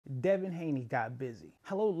Devin Haney got busy.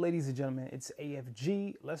 Hello, ladies and gentlemen, it's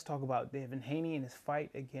AFG. Let's talk about Devin Haney and his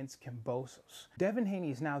fight against Kambosos. Devin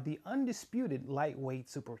Haney is now the undisputed lightweight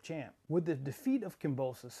super champ. With the defeat of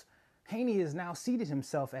Kambosos, Haney has now seated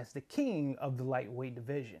himself as the king of the lightweight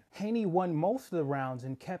division. Haney won most of the rounds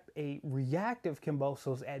and kept a reactive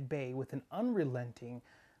Kambosos at bay with an unrelenting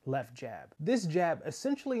left jab. This jab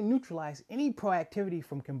essentially neutralized any proactivity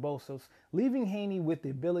from Kambosos, leaving Haney with the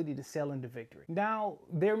ability to sail into victory. Now,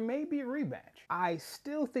 there may be a rematch. I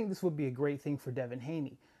still think this would be a great thing for Devin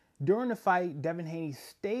Haney. During the fight, Devin Haney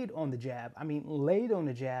stayed on the jab, laid on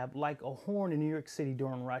the jab like a horn in New York City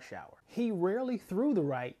during rush hour. He rarely threw the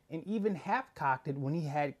right and even half-cocked it when he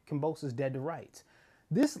had Kambosos dead to rights.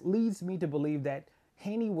 This leads me to believe that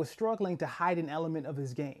Haney was struggling to hide an element of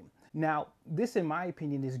his game. Now, this in my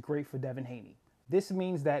opinion is great for Devin Haney. This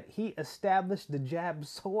means that he established the jab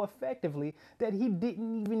so effectively that he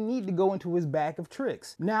didn't even need to go into his bag of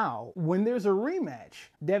tricks. Now, when there's a rematch,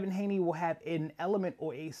 Devin Haney will have an element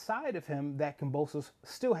or a side of him that Kambosos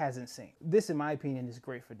still hasn't seen. This in my opinion is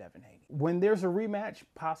great for Devin Haney. When there's a rematch,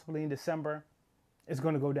 possibly in December, it's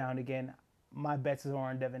going to go down again. My bets are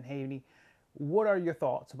on Devin Haney. What are your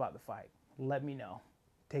thoughts about the fight? Let me know.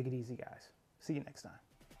 Take it easy, guys. See you next time.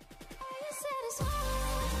 Satisfied.